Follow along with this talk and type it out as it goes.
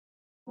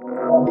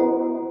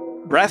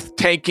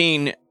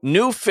Breathtaking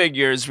new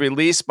figures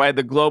released by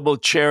the global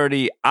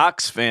charity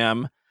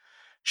Oxfam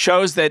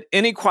shows that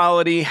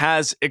inequality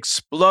has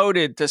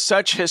exploded to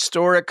such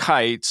historic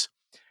heights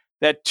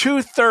that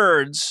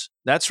two-thirds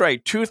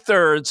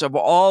of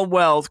all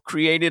wealth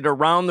created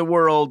around the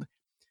world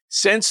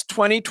since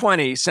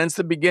 2020, since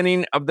the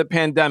beginning of the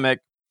pandemic,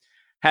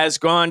 has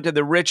gone to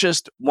the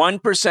richest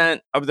 1%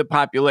 of the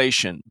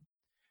population.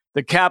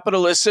 The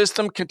capitalist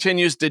system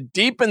continues to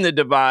deepen the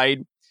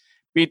divide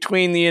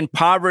between the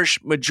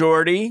impoverished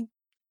majority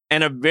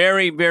and a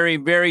very, very,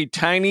 very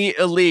tiny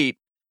elite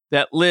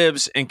that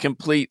lives in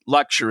complete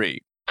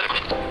luxury.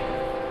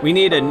 We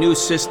need a new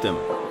system.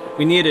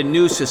 We need a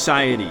new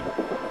society.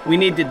 We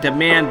need to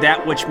demand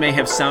that which may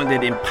have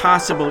sounded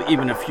impossible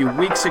even a few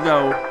weeks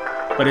ago,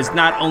 but is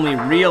not only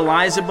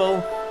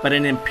realizable, but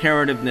an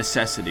imperative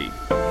necessity.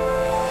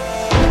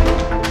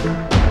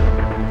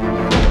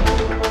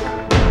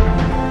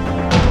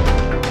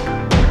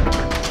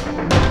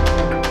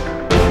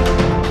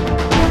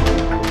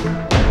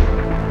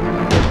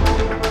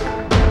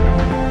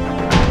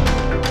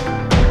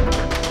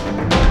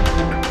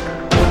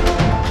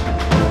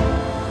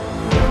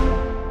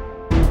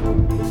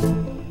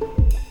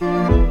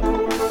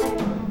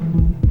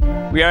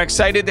 We are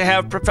excited to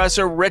have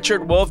Professor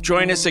Richard Wolff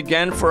join us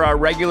again for our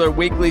regular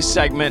weekly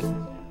segment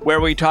where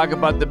we talk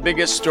about the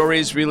biggest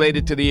stories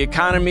related to the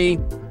economy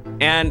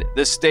and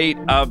the state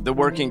of the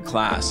working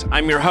class.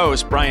 I'm your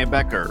host, Brian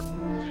Becker.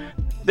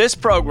 This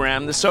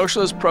program, the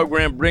Socialist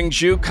Program, brings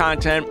you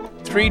content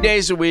 3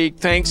 days a week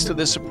thanks to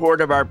the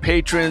support of our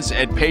patrons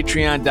at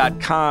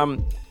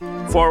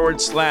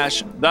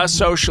patreon.com/The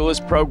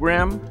Socialist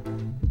Program.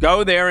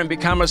 Go there and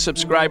become a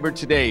subscriber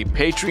today,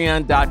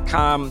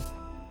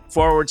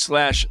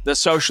 patreon.com/The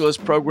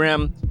Socialist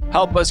Program.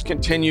 Help us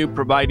continue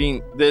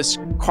providing this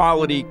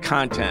quality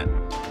content.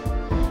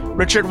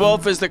 Richard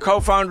Wolff is the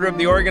co-founder of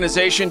the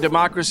organization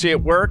Democracy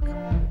at Work.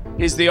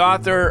 He's the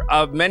author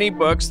of many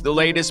books, the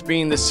latest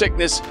being The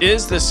Sickness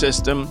is the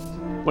System,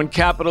 When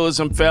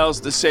Capitalism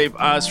Fails to Save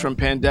Us from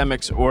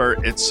Pandemics or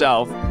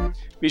Itself.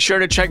 Be sure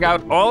to check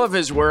out all of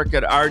his work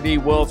at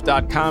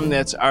rdwolff.com.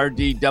 That's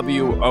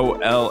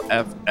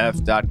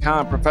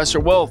rdwolff.com.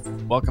 Professor Wolff,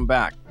 welcome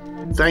back.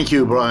 Thank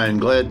you, Brian.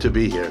 Glad to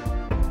be here.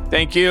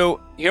 Thank you.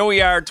 Here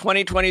we are,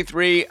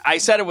 2023. I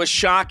said it was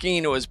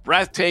shocking. It was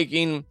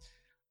breathtaking,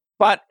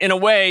 but in a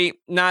way,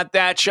 not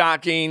that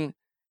shocking.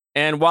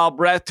 And while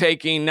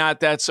breathtaking, not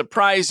that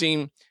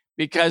surprising,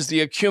 because the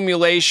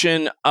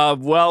accumulation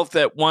of wealth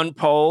at one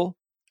pole,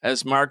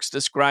 as Marx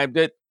described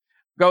it,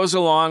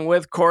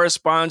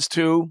 corresponds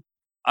to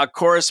a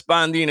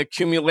corresponding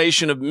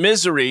accumulation of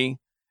misery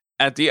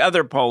at the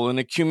other pole, an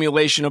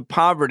accumulation of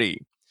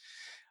poverty.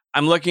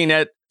 I'm looking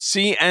at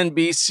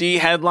CNBC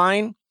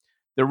headline,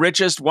 the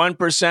richest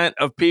 1%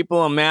 of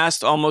people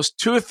amassed almost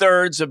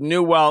two-thirds of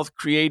new wealth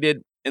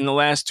created in the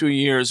last 2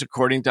 years,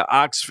 according to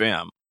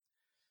Oxfam.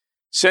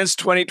 Since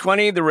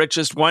 2020, the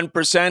richest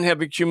 1%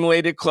 have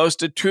accumulated close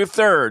to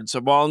two-thirds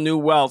of all new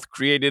wealth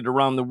created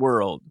around the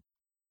world.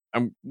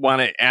 I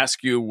want to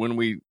ask you when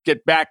we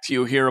get back to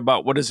you here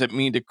about what does it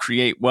mean to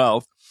create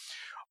wealth.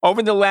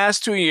 Over the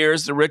last 2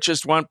 years, the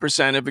richest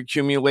 1% have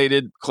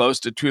accumulated close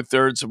to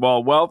two-thirds of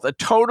all wealth, a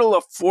total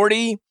of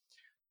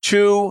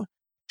 $42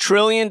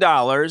 trillion,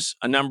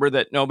 a number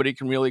that nobody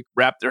can really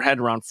wrap their head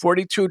around.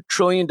 $42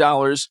 trillion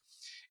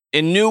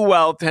in new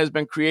wealth has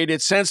been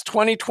created since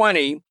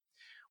 2020,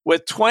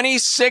 with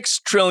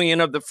 26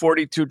 trillion of the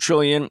 42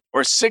 trillion,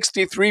 or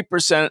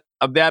 63%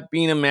 of that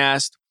being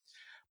amassed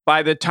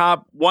by the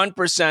top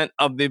 1%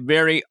 of the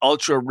very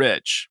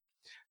ultra-rich.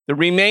 The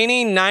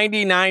remaining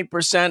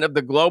 99% of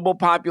the global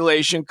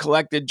population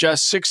collected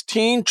just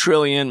 16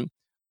 trillion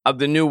of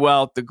the new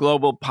wealth, the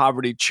Global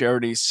Poverty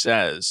Charity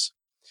says.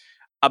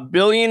 A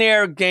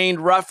billionaire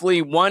gained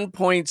roughly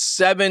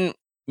 $1.7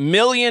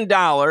 million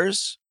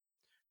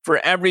for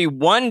every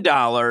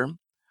 $1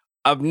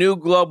 of new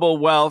global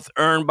wealth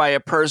earned by a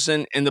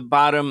person in the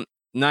bottom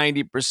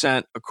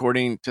 90%,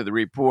 according to the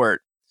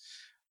report.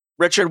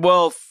 Richard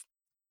Wolff,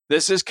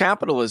 this is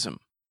capitalism.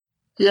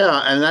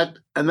 Yeah,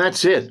 and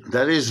that's it.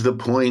 That is the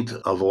point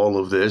of all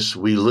of this.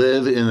 We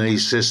live in a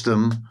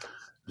system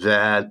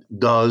that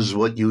does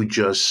what you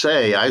just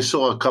say. I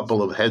saw a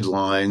couple of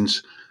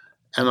headlines,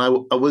 and I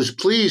was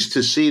pleased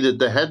to see that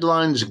the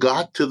headlines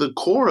got to the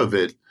core of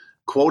it,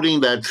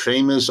 quoting that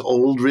famous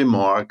old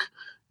remark,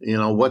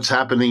 what's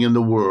happening in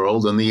the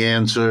world? And the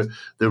answer,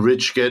 the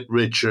rich get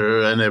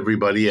richer and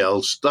everybody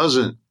else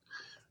doesn't.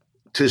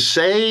 To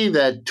say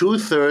that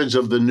two-thirds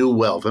of the new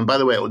wealth, and by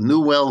the way, new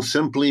wealth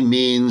simply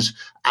means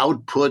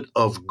output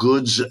of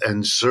goods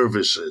and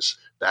services.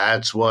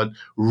 That's what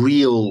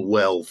real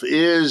wealth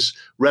is,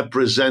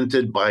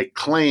 represented by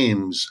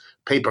claims,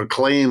 paper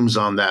claims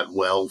on that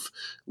wealth,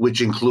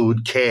 which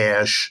include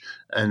cash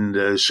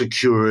and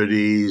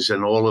securities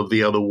and all of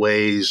the other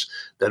ways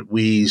that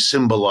we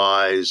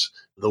symbolize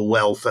the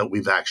wealth that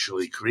we've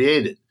actually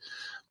created.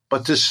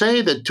 But to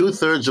say that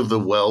two-thirds of the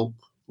wealth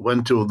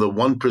went to the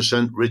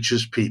 1%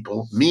 richest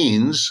people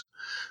means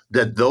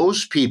that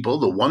those people,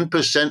 the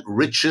 1%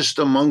 richest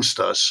amongst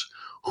us,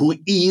 who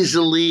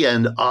easily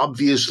and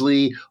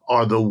obviously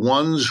are the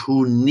ones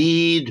who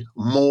need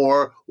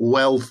more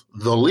wealth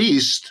the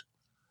least,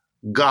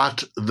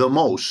 got the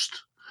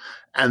most.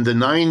 And the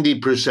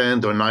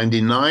 90% or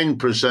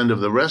 99% of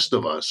the rest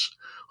of us,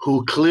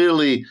 who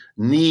clearly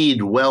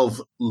need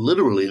wealth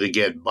literally to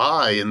get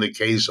by, in the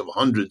case of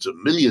hundreds of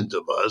millions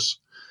of us,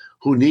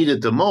 who need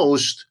it the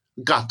most,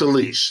 got the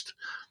least.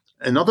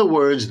 In other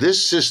words,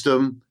 this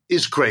system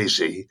is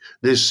crazy.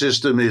 This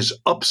system is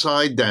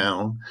upside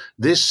down.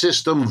 This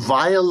system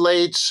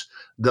violates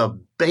the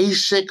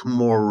basic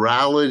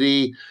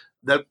morality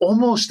that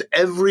almost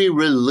every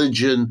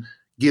religion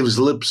gives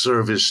lip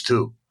service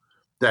to,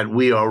 that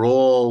we are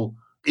all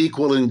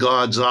equal in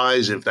God's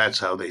eyes, if that's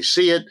how they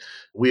see it.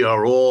 We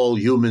are all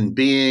human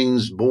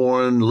beings,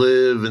 born,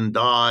 live, and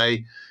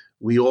die.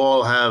 We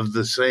all have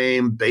the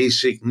same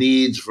basic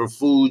needs for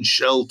food,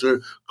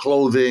 shelter,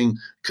 clothing,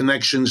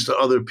 connections to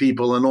other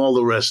people, and all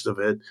the rest of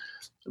it.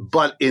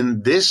 But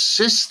in this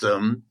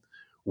system,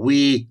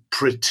 we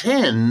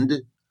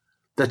pretend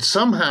that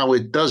somehow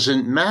it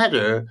doesn't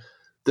matter,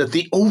 that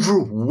the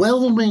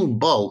overwhelming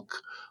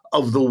bulk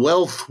of the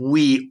wealth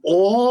we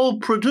all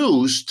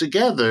produce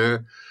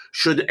together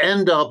should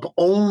end up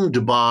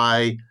owned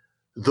by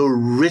the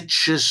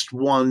richest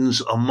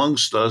ones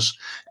amongst us.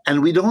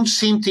 And we don't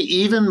seem to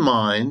even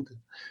mind,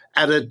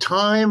 at a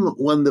time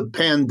when the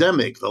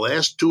pandemic, the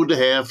last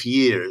 2.5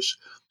 years,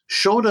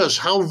 showed us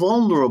how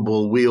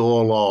vulnerable we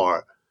all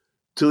are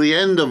to the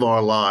end of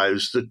our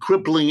lives, the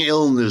crippling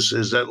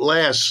illnesses that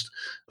last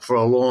for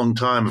a long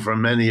time for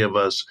many of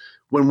us.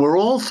 When we're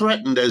all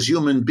threatened as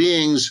human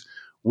beings,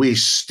 we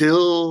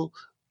still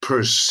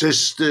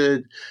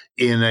persisted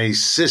in a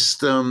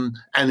system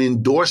and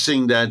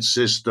endorsing that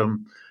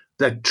system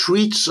that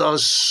treats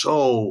us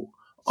so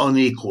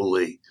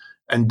unequally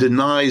and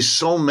denies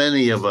so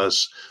many of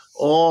us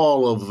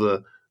all of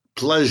the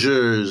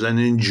pleasures and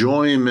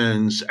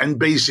enjoyments and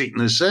basic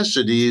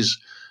necessities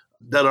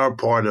that are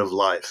part of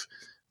life.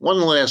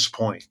 One last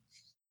point.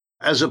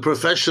 As a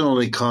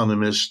professional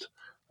economist,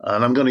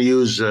 and I'm going to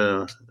use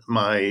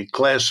my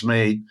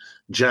classmate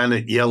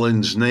Janet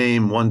Yellen's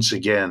name once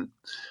again.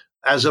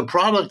 As a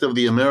product of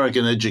the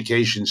American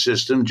education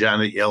system,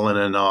 Janet Yellen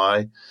and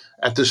I,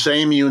 at the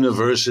same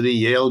university,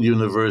 Yale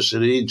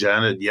University,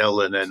 Janet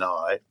Yellen and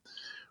I,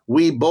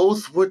 we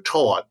both were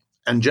taught,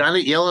 and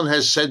Janet Yellen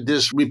has said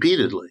this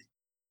repeatedly,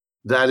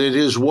 that it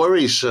is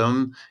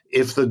worrisome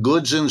if the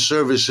goods and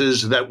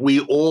services that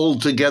we all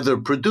together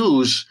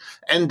produce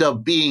end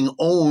up being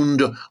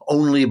owned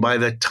only by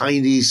the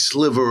tiny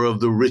sliver of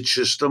the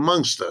richest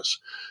amongst us.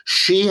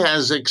 She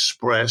has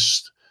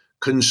expressed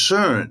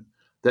concern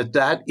that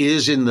that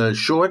is, in the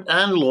short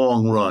and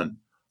long run,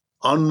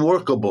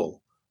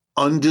 unworkable,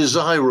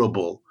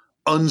 undesirable,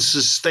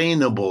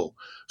 unsustainable,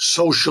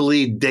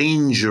 socially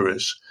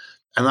dangerous.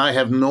 And I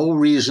have no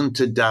reason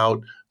to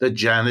doubt that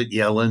Janet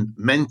Yellen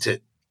meant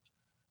it.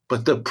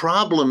 But the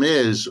problem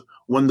is,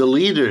 when the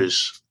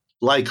leaders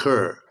like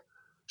her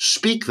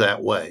speak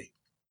that way,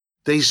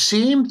 they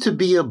seem to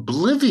be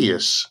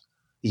oblivious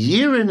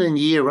year in and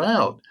year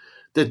out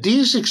that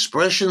these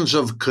expressions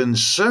of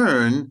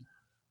concern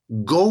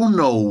go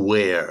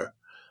nowhere,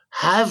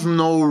 have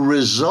no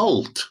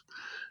result,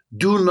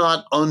 do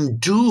not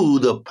undo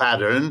the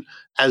pattern,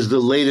 as the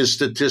latest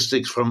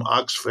statistics from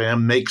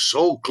Oxfam make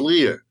so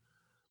clear.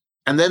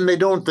 And then they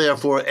don't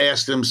therefore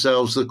ask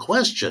themselves the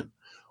question,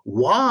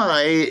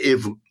 why,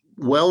 if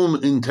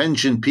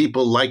well-intentioned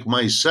people like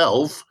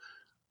myself,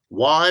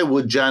 why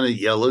would Janet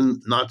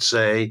Yellen not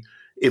say,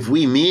 if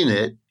we mean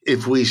it,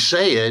 if we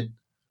say it,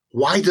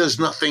 why does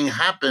nothing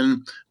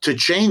happen to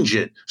change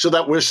it so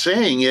that we're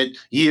saying it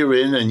year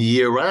in and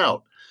year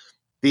out?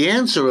 The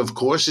answer, of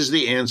course, is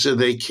the answer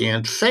they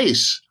can't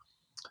face,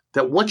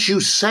 that what you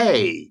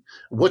say,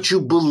 what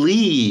you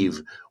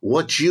believe,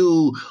 what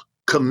you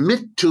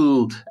commit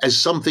to as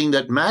something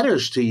that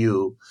matters to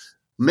you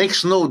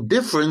makes no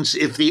difference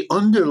if the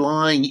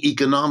underlying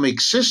economic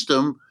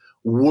system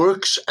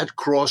works at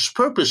cross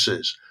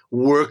purposes,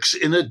 works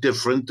in a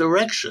different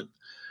direction.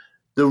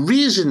 The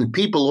reason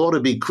people ought to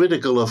be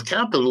critical of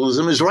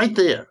capitalism is right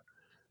there,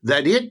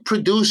 that it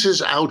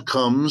produces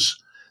outcomes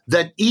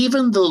that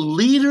even the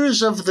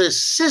leaders of the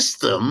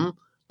system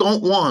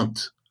don't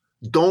want,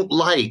 don't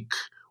like,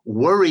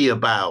 worry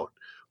about,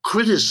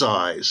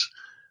 criticize,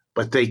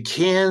 but they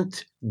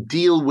can't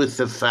deal with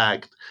the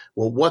fact,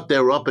 well, what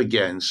they're up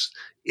against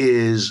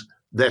is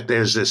that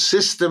there's a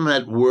system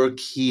at work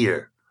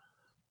here.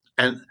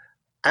 And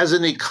as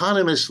an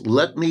economist,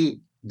 let me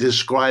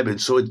describe it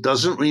so it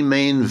doesn't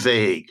remain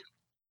vague.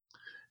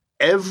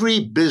 Every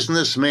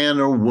businessman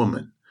or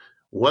woman,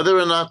 whether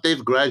or not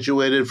they've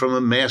graduated from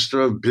a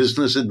Master of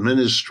Business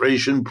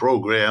Administration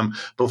program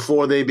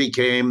before they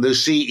became the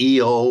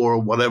CEO or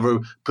whatever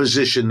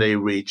position they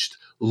reached,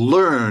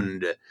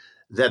 learned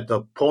that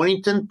the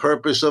point and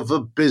purpose of a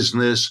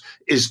business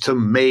is to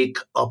make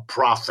a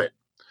profit.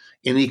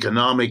 In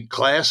economic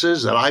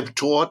classes that I've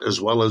taught as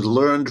well as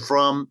learned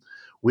from,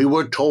 we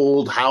were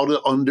told how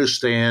to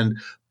understand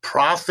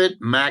profit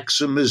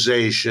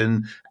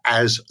maximization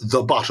as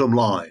the bottom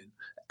line,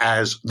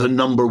 as the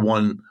number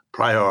one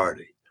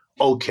priority.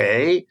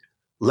 Okay,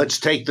 let's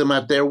take them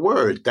at their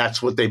word.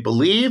 That's what they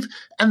believe,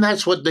 and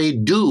that's what they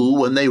do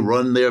when they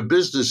run their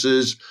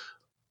businesses,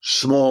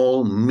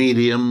 small,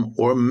 medium,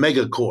 or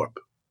megacorp.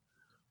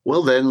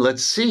 Well, then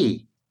let's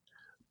see.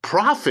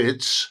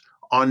 Profits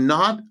are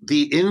not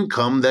the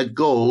income that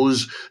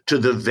goes to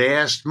the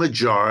vast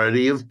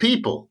majority of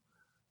people.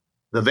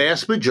 The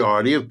vast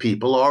majority of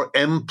people are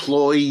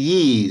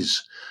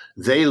employees.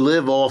 They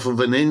live off of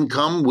an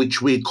income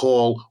which we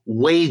call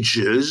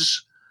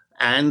wages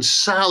and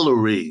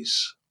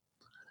salaries.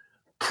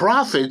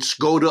 Profits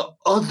go to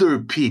other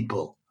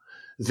people.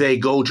 They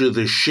go to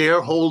the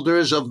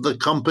shareholders of the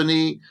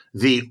company,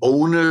 the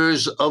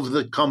owners of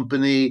the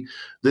company,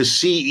 the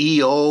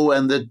CEO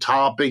and the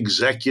top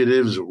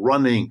executives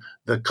running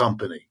the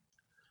company.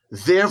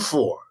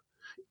 Therefore,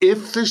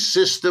 if the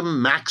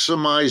system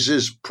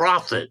maximizes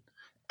profit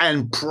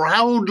and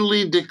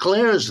proudly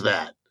declares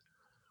that,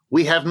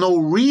 we have no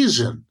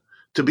reason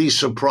to be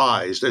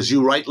surprised, as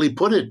you rightly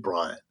put it,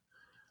 Brian,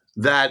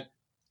 that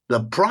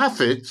the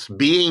profits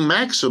being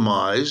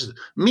maximized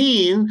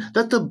mean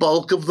that the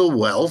bulk of the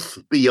wealth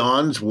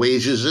beyond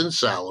wages and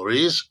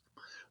salaries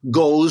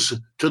goes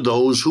to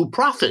those who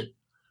profit,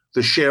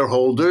 the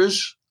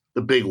shareholders,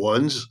 the big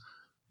ones,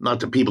 not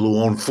the people who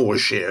own 4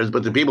 shares,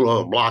 but the people who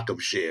have a block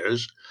of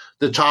shares,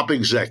 the top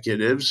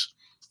executives,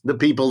 the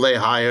people they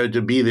hire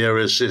to be their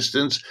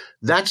assistants.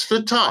 That's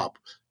the top.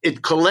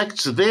 It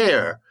collects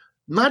there,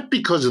 not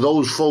because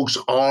those folks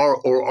are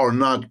or are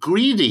not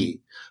greedy,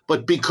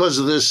 but because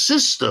the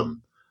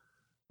system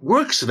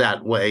works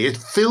that way. It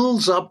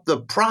fills up the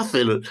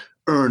profit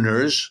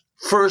earners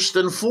first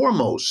and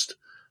foremost.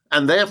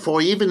 And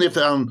therefore, even if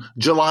on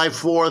July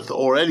 4th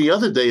or any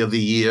other day of the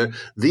year,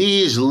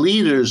 these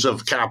leaders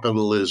of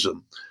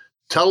capitalism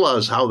tell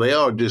us how they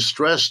are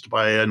distressed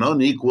by an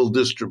unequal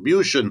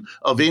distribution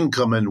of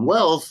income and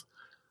wealth,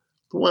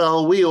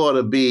 well, we ought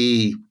to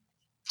be,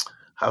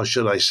 how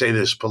should I say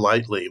this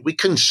politely? We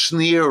can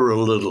sneer a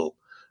little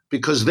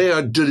because they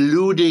are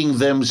deluding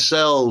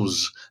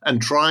themselves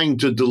and trying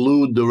to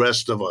delude the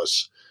rest of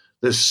us.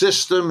 The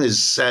system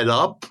is set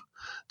up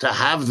to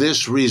have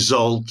this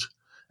result.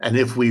 And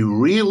if we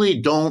really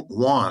don't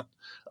want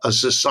a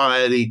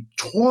society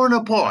torn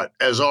apart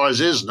as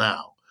ours is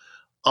now,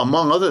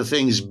 among other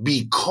things,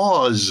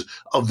 because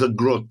of the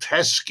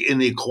grotesque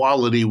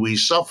inequality we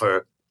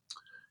suffer,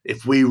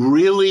 if we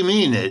really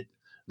mean it,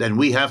 then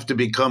we have to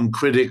become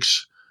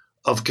critics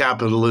of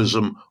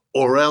capitalism,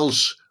 or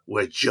else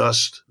we're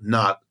just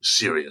not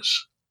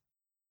serious.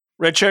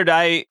 Richard,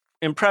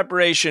 in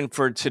preparation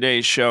for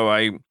today's show,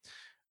 I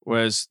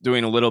was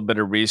doing a little bit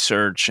of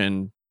research,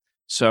 and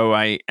so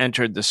I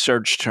entered the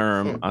search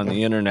term on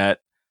the internet.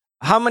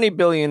 How many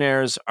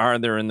billionaires are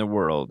there in the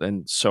world?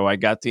 And so I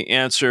got the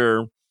answer,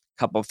 a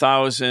couple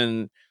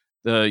thousand.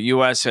 The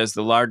US has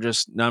the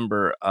largest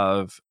number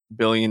of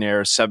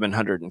billionaires,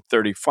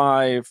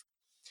 735.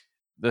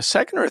 The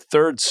second or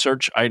third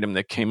search item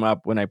that came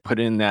up when I put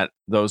in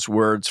those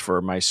words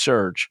for my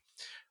search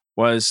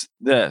was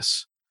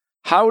this: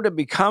 how to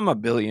become a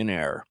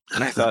billionaire.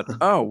 And I thought,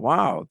 oh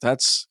wow,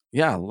 let's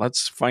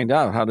find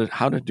out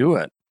how to do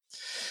it.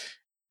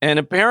 And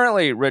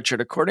apparently,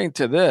 Richard, according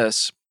to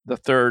this, the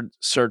third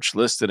search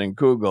listed in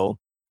Google,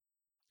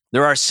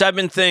 there are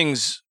 7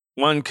 things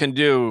one can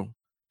do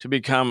to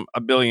become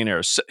a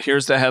billionaire.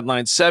 Here's the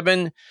headline: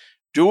 7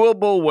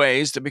 doable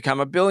ways to become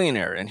a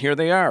billionaire. And here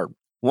they are.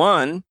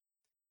 1,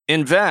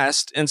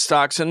 invest in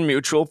stocks and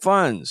mutual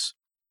funds.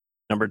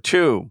 Number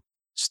 2,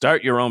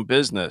 start your own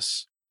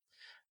business.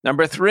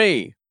 Number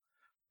 3,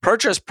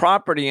 purchase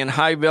property in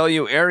high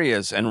value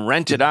areas and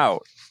rent it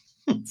out.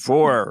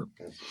 4,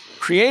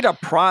 create a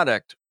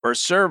product or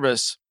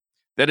service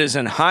that is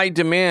in high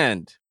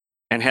demand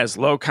and has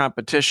low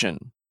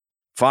competition.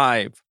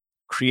 5,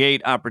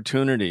 create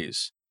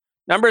opportunities.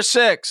 Number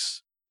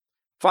 6,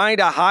 find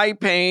a high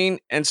paying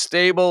and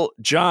stable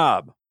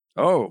job.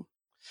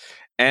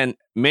 And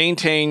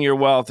maintain your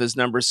wealth is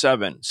number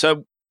 7.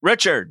 So,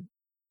 Richard,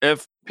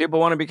 if people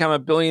want to become a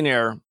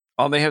billionaire,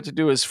 all they have to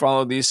do is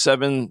follow these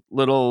 7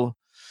 little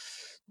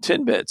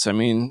tidbits. I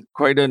mean,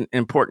 quite an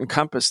important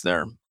compass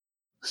there.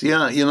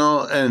 Yeah,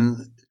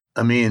 and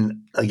I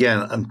mean,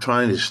 again, I'm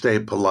trying to stay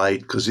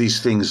polite because these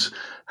things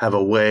have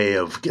a way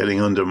of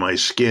getting under my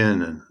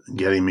skin and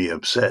getting me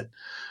upset.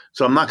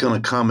 So I'm not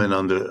going to comment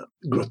on the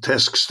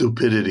grotesque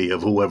stupidity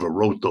of whoever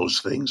wrote those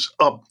things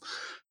up.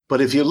 But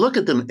if you look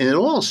at them in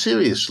all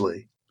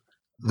seriously,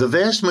 the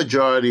vast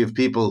majority of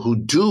people who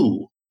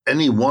do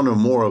any one or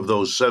more of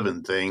those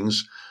 7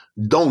 things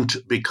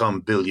don't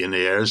become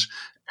billionaires.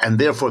 And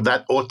therefore,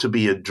 that ought to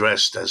be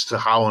addressed as to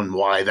how and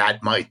why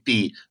that might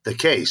be the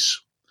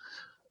case.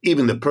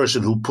 Even the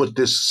person who put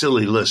this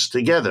silly list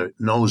together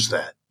knows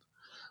that.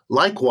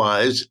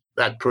 Likewise,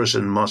 that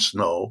person must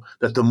know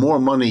that the more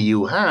money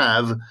you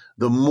have,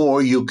 the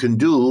more you can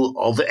do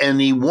of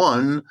any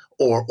one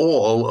or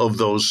all of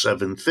those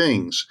 7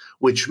 things,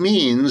 which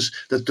means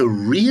that the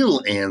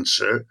real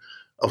answer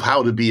of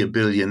how to be a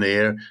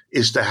billionaire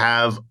is to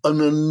have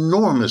an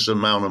enormous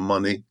amount of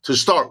money to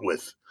start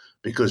with,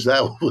 because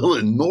that will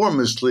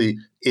enormously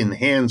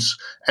enhance.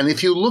 And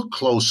if you look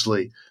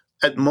closely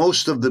at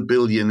most of the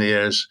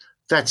billionaires,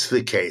 that's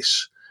the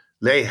case.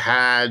 They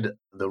had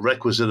the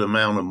requisite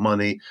amount of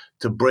money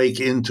to break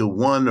into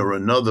one or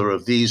another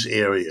of these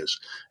areas.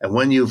 And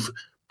when you've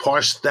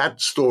parsed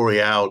that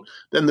story out,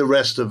 then the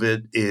rest of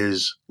it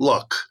is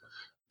luck.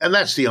 And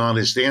that's the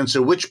honest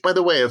answer, which, by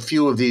the way, a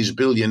few of these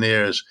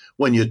billionaires,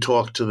 when you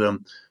talk to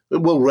them,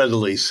 will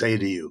readily say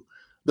to you.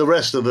 The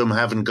rest of them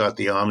haven't got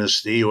the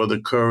honesty or the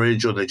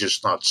courage, or they're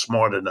just not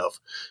smart enough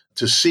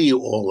to see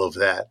all of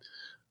that.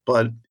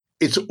 But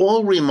it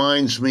all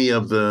reminds me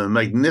of the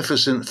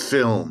magnificent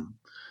film,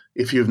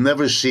 if you've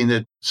never seen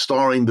it,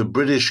 starring the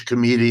British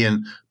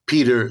comedian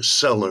Peter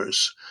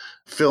Sellers,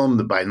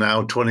 filmed by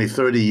now 20,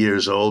 30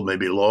 years old,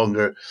 maybe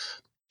longer.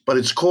 But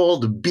it's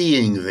called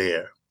Being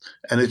There.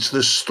 And it's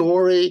the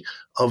story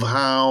of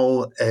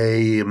how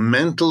a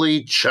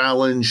mentally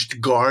challenged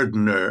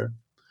gardener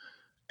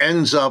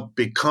ends up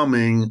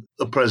becoming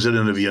the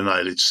president of the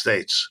United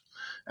States.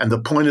 And the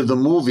point of the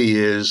movie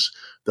is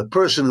the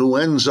person who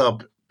ends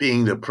up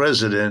being the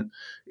president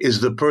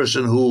is the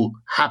person who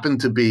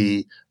happened to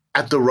be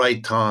at the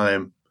right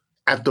time,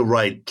 at the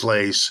right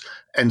place,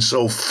 and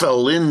so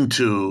fell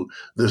into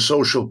the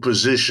social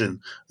position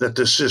that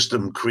the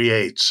system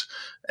creates.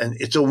 And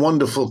it's a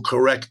wonderful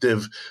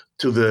corrective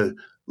to the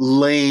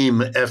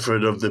lame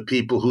effort of the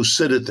people who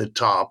sit at the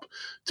top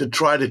to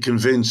try to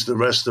convince the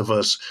rest of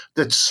us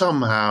that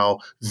somehow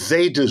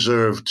they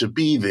deserve to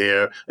be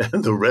there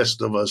and the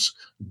rest of us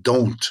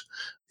don't.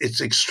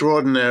 It's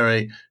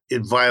extraordinary.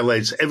 It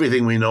violates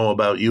everything we know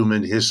about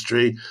human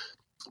history.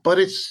 But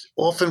it's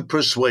often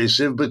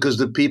persuasive because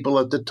the people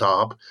at the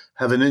top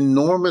have an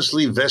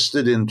enormously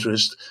vested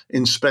interest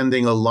in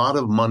spending a lot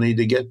of money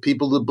to get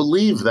people to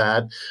believe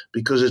that,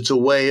 because it's a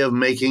way of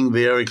making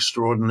their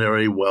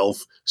extraordinary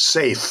wealth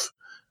safe.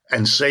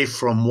 And safe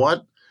from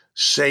what?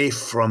 Safe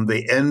from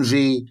the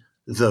envy,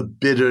 the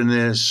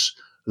bitterness,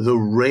 the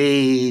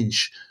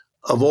rage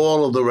of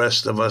all of the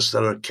rest of us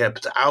that are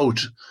kept out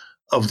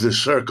of the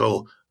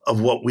circle of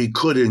what we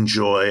could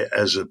enjoy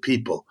as a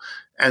people.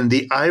 And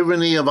the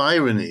irony of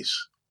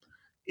ironies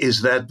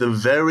is that the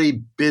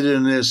very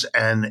bitterness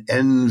and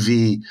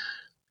envy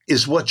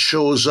is what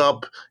shows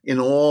up in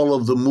all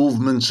of the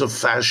movements of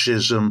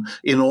fascism,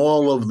 in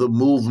all of the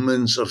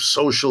movements of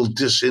social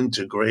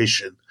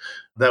disintegration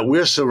that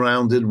we're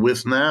surrounded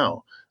with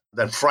now,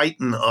 that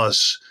frighten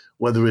us,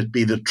 whether it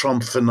be the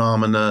Trump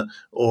phenomena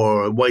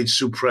or white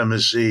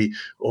supremacy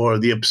or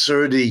the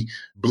absurdity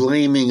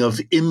blaming of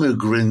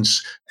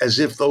immigrants as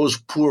if those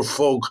poor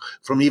folk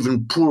from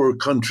even poorer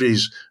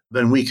countries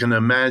than we can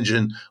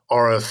imagine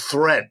are a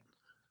threat.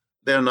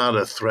 They're not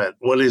a threat.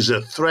 What is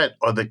a threat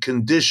are the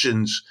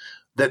conditions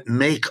that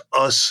make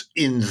us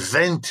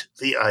invent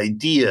the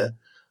idea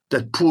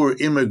that poor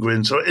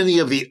immigrants or any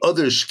of the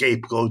other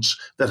scapegoats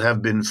that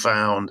have been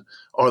found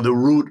are the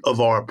root of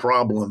our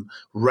problem,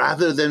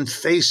 rather than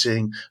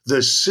facing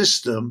the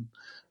system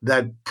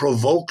that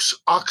provokes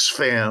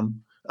Oxfam,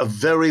 a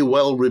very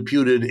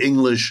well-reputed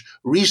English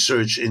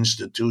research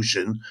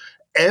institution,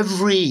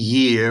 every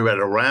year at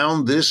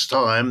around this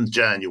time,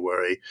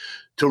 January,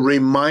 to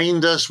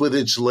remind us with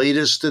its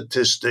latest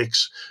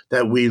statistics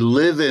that we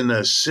live in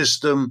a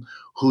system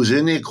whose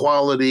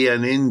inequality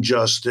and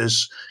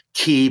injustice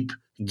keep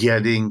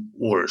getting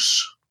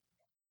worse.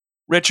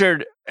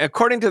 Richard,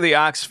 according to the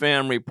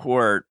Oxfam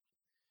report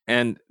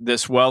and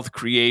this wealth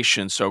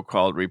creation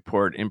so-called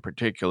report in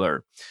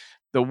particular,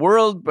 the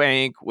World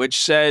Bank,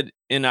 which said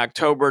in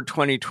October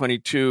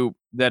 2022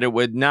 that it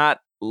would not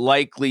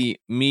likely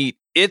meet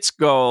its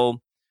goal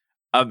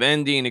of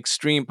ending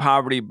extreme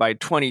poverty by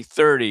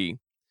 2030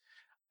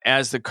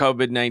 as the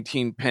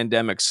COVID-19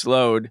 pandemic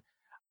slowed,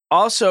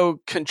 also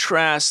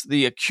contrasts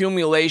the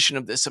accumulation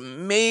of this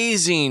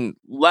amazing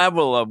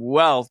level of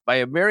wealth by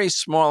a very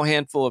small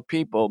handful of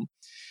people,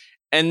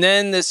 and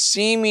then the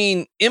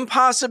seeming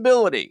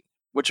impossibility,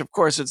 which of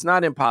course it's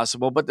not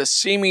impossible, but the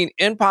seeming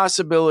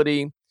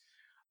impossibility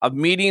of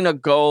meeting a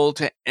goal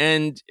to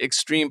end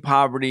extreme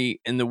poverty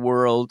in the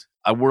world,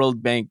 a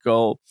World Bank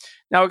goal.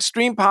 Now,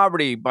 extreme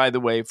poverty, by the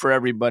way, for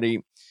everybody,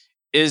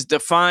 is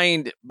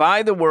defined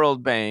by the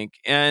World Bank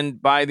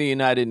and by the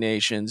United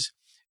Nations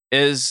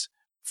is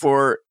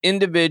for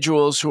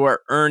individuals who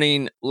are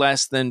earning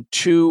less than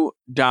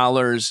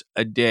 $2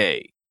 a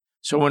day.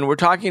 So when we're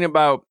talking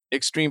about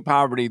extreme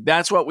poverty,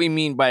 that's what we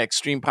mean by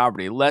extreme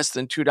poverty, less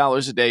than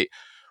 $2 a day.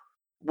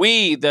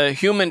 We, the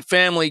human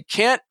family,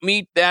 can't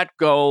meet that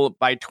goal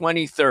by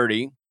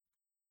 2030.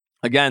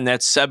 Again,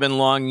 that's 7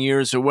 long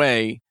years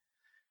away.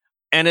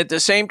 And at the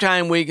same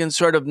time, we can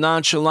sort of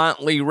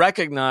nonchalantly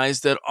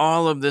recognize that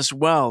all of this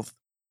wealth,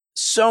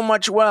 so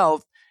much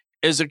wealth,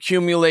 is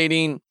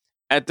accumulating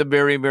at the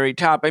very, very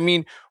top. I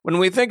mean, when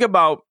we think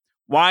about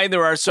why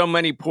there are so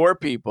many poor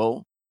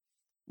people,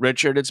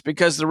 Richard, it's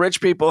because the rich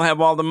people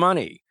have all the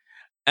money.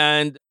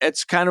 And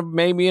it's kind of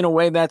maybe in a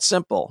way that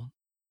simple.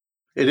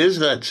 It is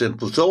that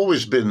simple. It's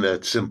always been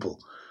that simple.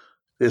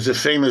 There's a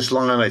famous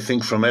line, I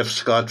think, from F.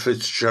 Scott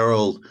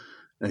Fitzgerald.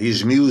 And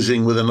he's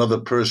musing with another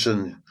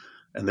person,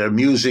 and they're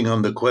musing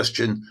on the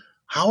question,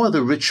 how are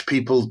the rich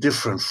people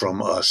different from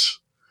us?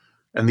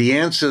 And the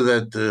answer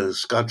that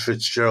Scott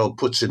Fitzgerald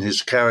puts in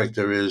his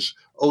character is,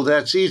 oh,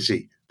 that's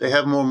easy. They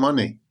have more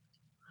money.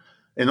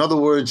 In other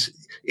words,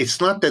 it's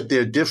not that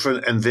they're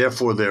different and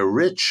therefore they're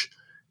rich.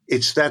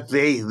 It's that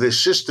the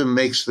system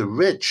makes them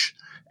rich,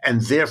 and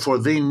therefore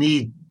they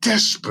need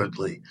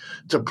desperately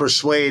to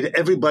persuade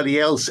everybody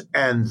else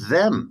and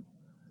them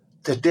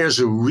that there's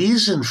a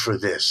reason for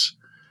this,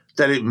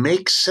 that it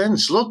makes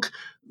sense. Look,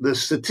 the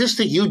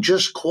statistic you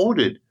just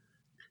quoted,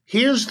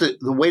 here's the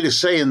way to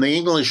say in the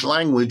English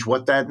language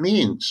what that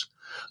means.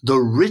 The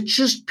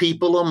richest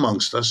people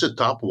amongst us, the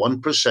top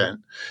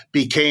 1%,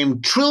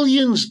 became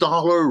trillions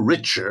dollar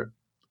richer,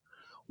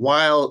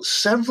 while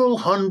several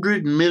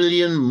 100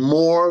 million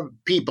more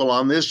people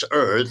on this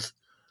earth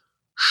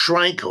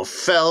shrank or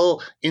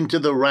fell into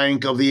the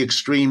rank of the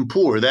extreme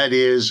poor. That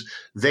is,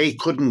 they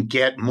couldn't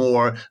get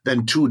more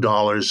than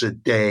 $2 a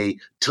day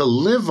to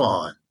live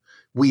on.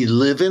 We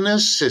live in a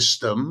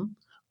system,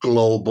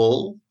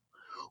 global,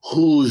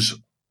 whose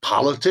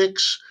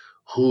politics,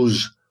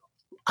 whose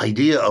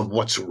idea of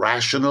what's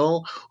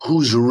rational,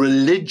 whose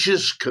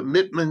religious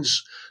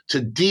commitments to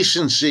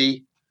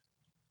decency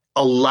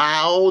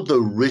allow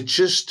the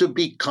richest to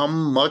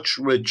become much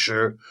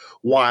richer,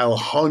 while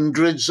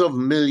hundreds of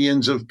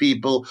millions of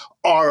people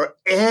are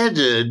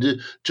added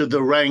to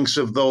the ranks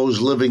of those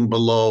living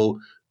below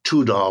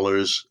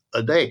 $2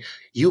 a day.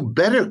 You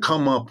better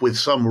come up with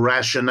some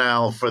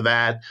rationale for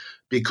that,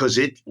 because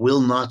it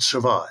will not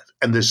survive.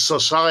 And the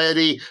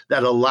society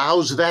that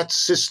allows that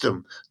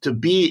system to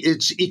be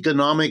its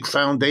economic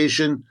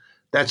foundation,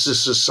 that's a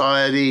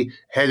society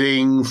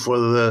heading for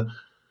the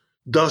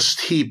dust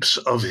heaps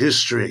of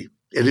history.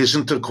 It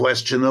isn't a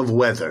question of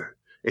whether,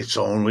 it's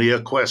only a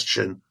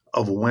question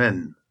of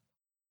when.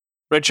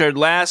 Richard,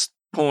 last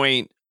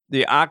point,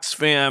 the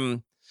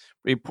Oxfam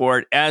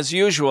report, as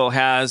usual,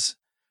 has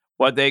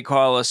what they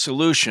call a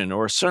solution,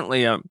 or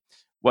certainly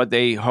what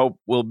they hope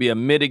will be a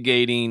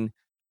mitigating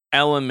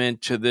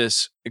element to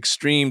this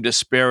extreme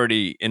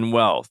disparity in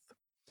wealth.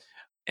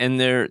 And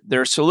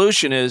their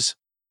solution is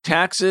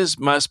taxes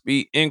must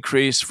be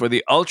increased for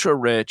the ultra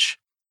rich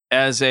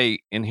as and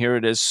here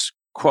it is,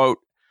 quote,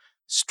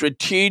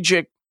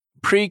 strategic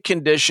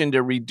precondition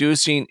to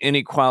reducing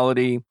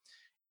inequality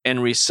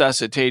and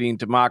resuscitating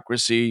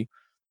democracy.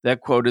 That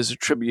quote is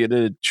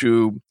attributed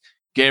to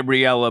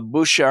Gabriela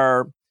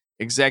Bouchard,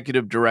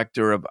 executive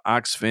director of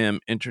Oxfam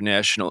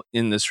International,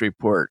 in this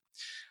report.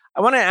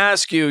 I want to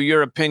ask you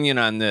your opinion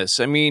on this.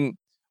 I mean,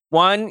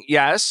 one,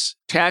 yes,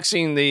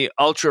 taxing the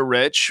ultra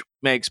rich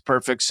makes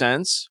perfect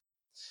sense.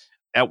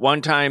 At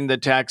one time, the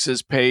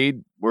taxes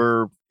paid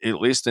were, at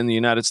least in the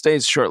United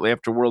States, shortly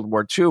after World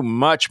War II,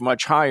 much,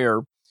 much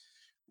higher,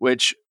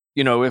 which,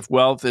 if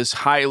wealth is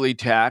highly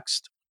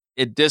taxed,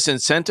 it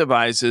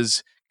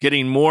disincentivizes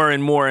getting more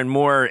and more and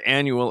more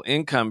annual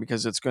income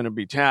because it's going to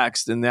be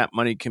taxed, and that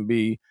money can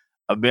be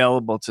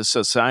available to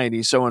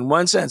society. So in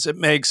one sense, it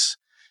makes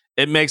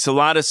a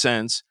lot of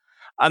sense.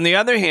 On the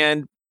other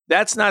hand,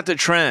 that's not the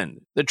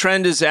trend. The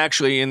trend is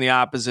actually in the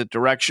opposite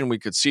direction. We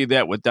could see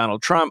that with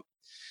Donald Trump.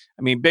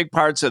 I mean, big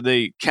parts of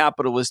the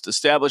capitalist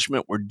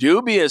establishment were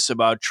dubious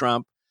about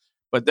Trump,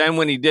 but then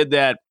when he did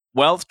that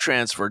wealth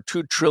transfer,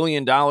 $2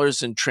 trillion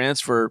in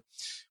transfer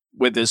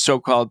with his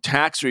so-called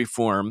tax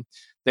reform,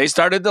 they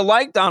started to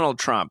like Donald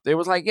Trump. They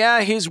was like,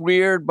 yeah, he's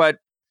weird, but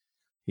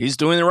he's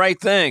doing the right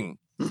thing.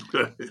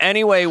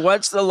 Anyway,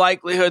 what's the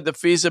likelihood, the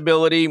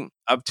feasibility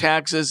of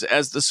taxes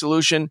as the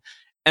solution?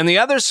 And the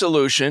other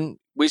solution,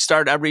 we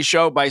start every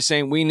show by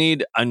saying we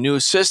need a new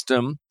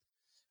system.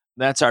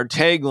 That's our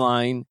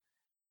tagline.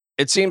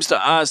 It seems to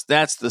us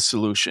that's the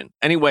solution.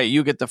 Anyway,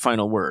 you get the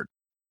final word.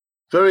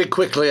 Very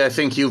quickly, I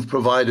think you've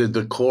provided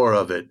the core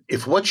of it.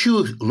 If what you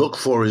look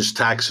for is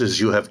taxes,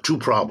 you have two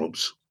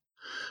problems.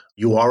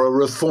 You are a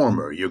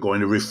reformer. You're going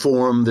to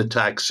reform the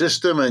tax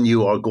system, and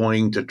you are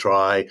going to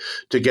try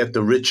to get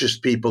the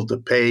richest people to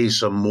pay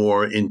some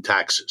more in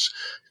taxes.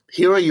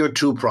 Here are your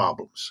two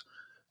problems.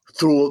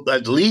 Through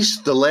at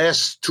least the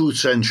last 2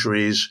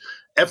 centuries,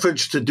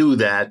 efforts to do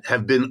that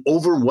have been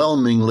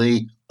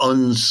overwhelmingly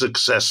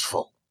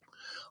unsuccessful.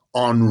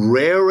 On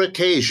rare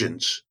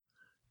occasions,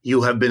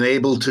 you have been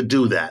able to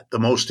do that. The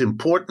most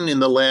important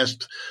in the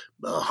last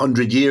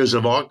 100 years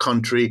of our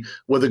country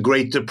were the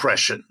Great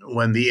Depression,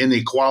 when the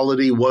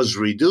inequality was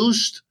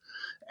reduced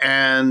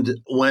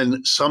and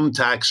when some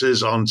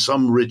taxes on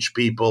some rich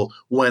people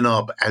went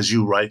up, as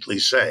you rightly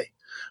say.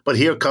 But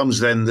here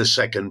comes then the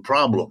second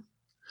problem.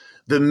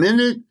 The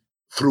minute,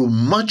 through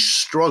much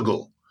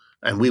struggle,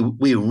 and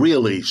we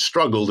really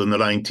struggled in the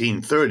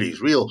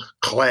 1930s, real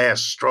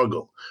class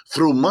struggle.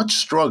 Through much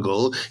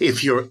struggle,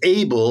 if you're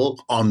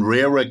able, on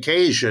rare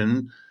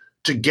occasion,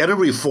 to get a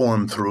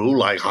reform through,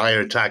 like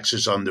higher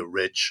taxes on the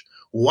rich,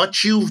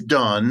 what you've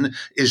done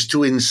is to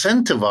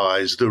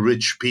incentivize the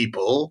rich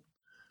people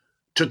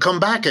to come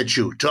back at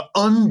you, to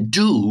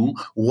undo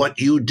what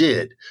you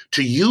did,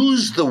 to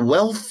use the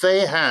wealth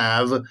they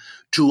have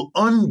to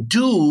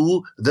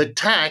undo the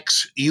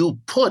tax you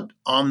put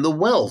on the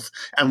wealth.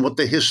 And what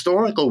the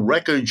historical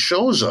record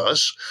shows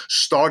us,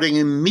 starting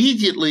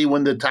immediately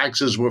when the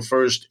taxes were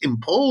first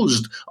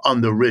imposed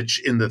on the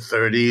rich in the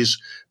 30s,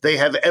 they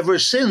have ever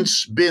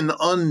since been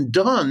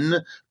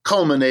undone,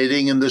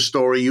 culminating in the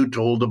story you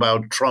told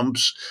about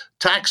Trump's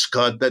tax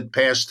cut that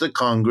passed the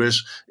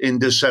Congress in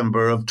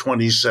December of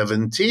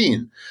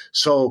 2017.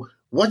 So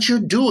what you're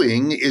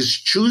doing is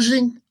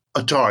choosing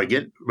a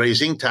target,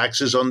 raising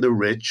taxes on the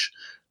rich,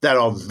 that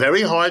are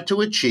very hard to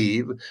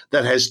achieve,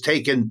 that has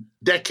taken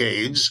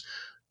decades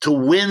to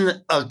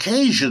win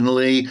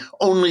occasionally,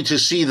 only to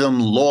see them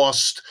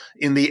lost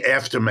in the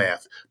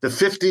aftermath. The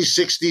 50s,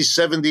 60s,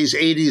 70s,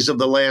 80s of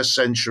the last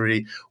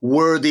century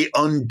were the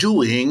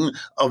undoing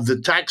of the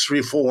tax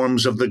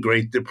reforms of the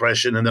Great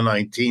Depression in the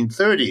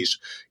 1930s.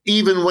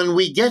 Even when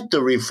we get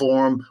the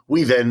reform,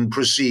 we then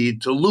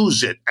proceed to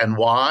lose it. And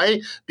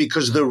why?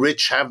 Because the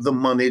rich have the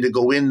money to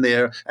go in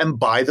there and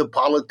buy the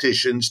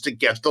politicians to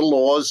get the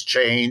laws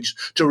changed,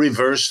 to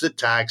reverse the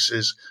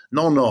taxes.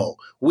 No.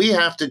 We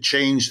have to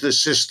change the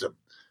system.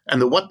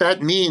 And what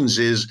that means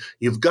is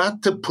you've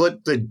got to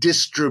put the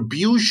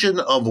distribution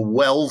of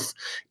wealth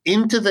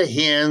into the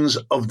hands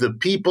of the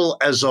people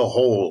as a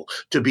whole,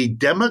 to be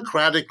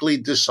democratically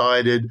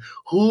decided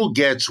who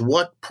gets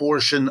what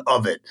portion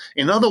of it.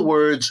 In other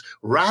words,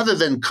 rather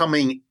than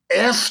coming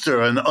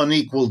after an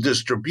unequal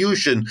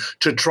distribution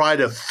to try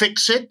to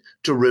fix it,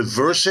 to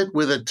reverse it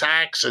with a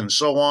tax and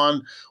so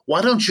on,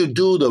 why don't you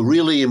do the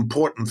really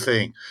important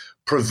thing?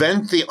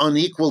 Prevent the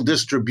unequal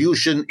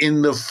distribution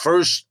in the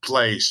first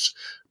place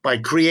by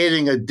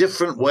creating a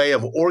different way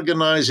of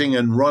organizing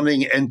and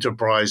running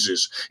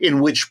enterprises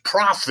in which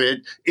profit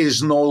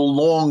is no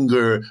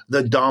longer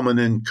the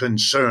dominant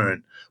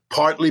concern.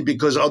 Partly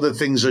because other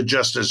things are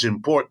just as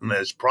important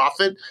as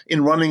profit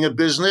in running a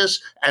business,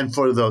 and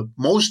for the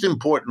most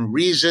important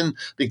reason,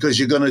 because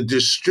you're going to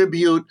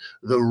distribute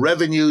the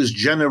revenues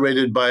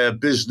generated by a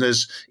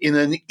business in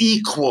an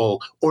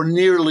equal or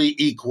nearly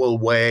equal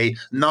way,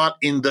 not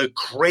in the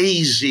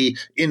crazy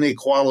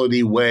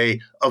inequality way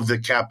of the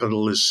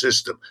capitalist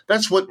system.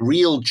 That's what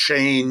real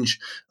change,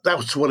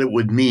 that's what it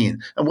would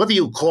mean. And whether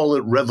you call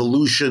it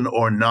revolution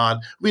or not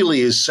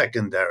really is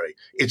secondary.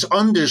 It's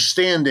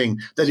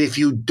understanding that if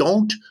you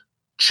don't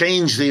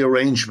change the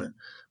arrangement,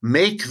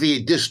 make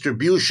the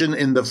distribution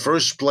in the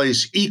first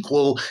place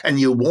equal, and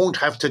you won't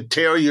have to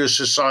tear your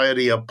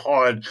society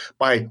apart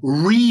by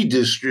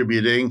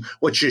redistributing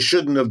what you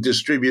shouldn't have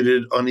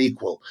distributed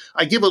unequal.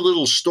 I give a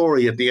little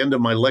story at the end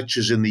of my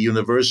lectures in the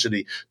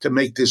university to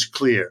make this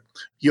clear.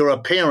 You're a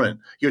parent.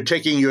 You're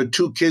taking your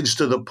two kids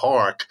to the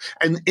park.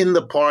 And in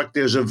the park,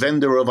 there's a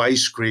vendor of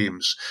ice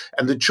creams.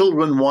 And the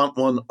children want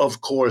one,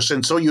 of course.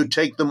 And so you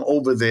take them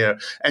over there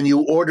and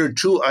you order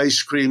 2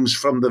 ice creams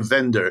from the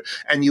vendor.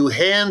 And you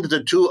hand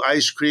the 2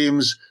 ice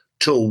creams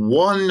to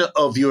one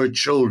of your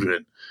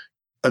children.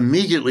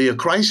 Immediately a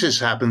crisis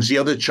happens. The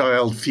other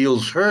child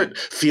feels hurt,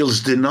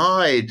 feels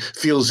denied,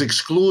 feels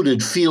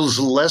excluded, feels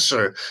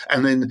lesser.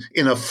 And then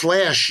in a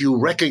flash, you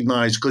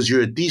recognize, because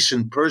you're a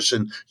decent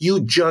person, you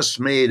just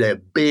made a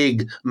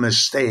big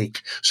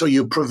mistake. So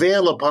you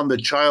prevail upon the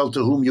child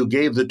to whom you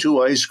gave the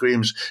 2 ice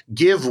creams,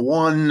 give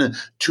one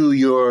to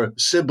your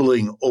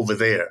sibling over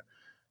there.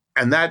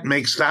 And that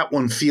makes that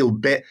one feel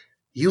bad.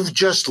 You've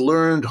just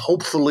learned,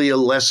 hopefully, a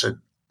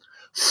lesson.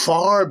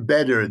 Far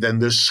better than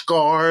the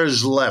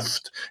scars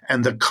left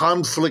and the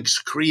conflicts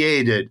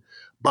created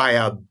by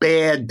a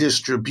bad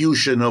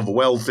distribution of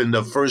wealth in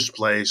the first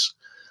place,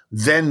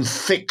 then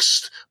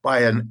fixed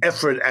by an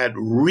effort at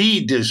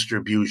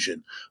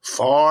redistribution.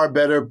 Far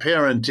better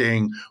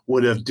parenting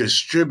would have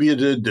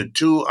distributed the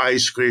 2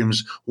 ice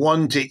creams,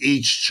 1 to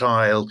each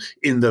child,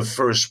 in the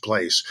first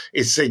place.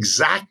 It's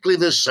exactly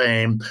the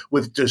same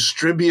with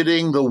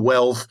distributing the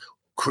wealth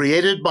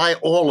created by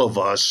all of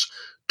us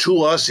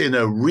to us in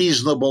a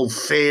reasonable,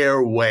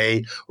 fair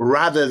way,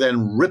 rather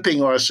than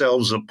ripping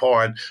ourselves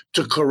apart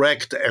to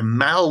correct a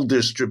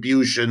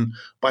maldistribution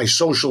by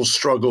social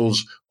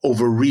struggles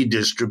over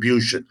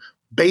redistribution.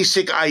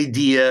 Basic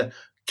idea,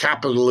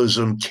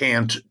 capitalism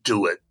can't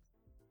do it.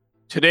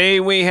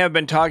 Today, we have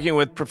been talking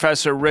with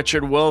Professor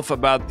Richard Wolff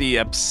about the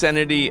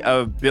obscenity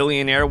of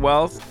billionaire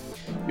wealth.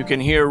 You can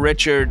hear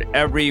Richard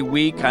every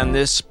week on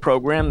this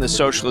program, the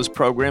Socialist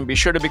Program. Be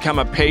sure to become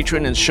a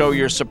patron and show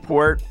your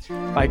support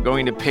by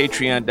going to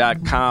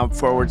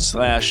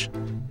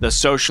patreon.com/the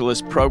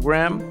Socialist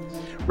Program.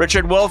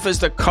 Richard Wolff is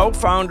the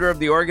co-founder of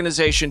the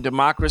organization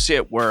Democracy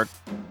at Work.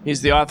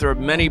 He's the author of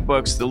many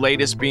books, the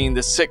latest being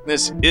The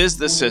Sickness is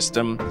the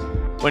System,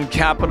 When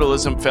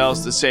Capitalism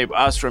Fails to Save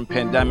Us from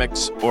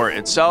Pandemics or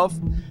Itself.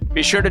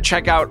 Be sure to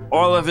check out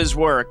all of his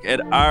work at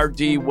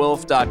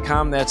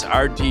rdwolff.com. That's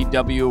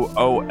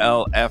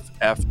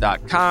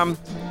rdwolff.com.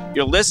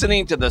 You're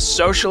listening to the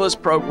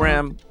Socialist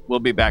Program. We'll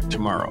be back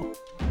tomorrow.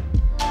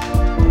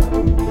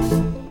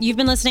 You've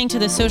been listening to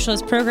The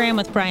Socialist Program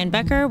with Brian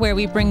Becker, where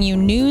we bring you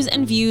news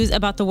and views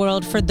about the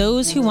world for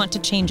those who want to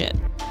change it.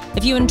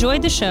 If you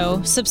enjoyed the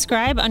show,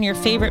 subscribe on your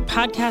favorite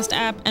podcast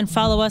app and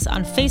follow us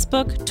on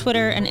Facebook,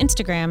 Twitter, and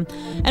Instagram,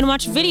 and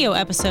watch video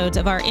episodes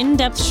of our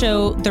in-depth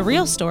show, The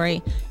Real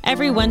Story,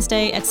 every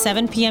Wednesday at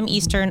 7 p.m.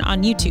 Eastern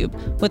on YouTube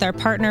with our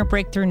partner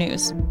Breakthrough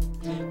News.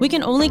 We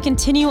can only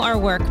continue our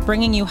work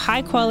bringing you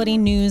high-quality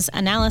news,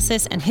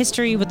 analysis, and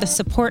history with the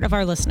support of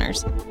our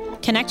listeners.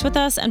 Connect with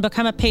us and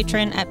become a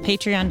patron at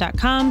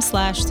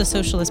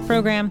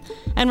patreon.com/thesocialistprogram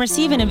and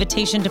receive an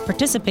invitation to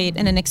participate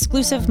in an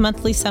exclusive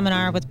monthly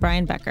seminar with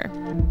Brian Becker.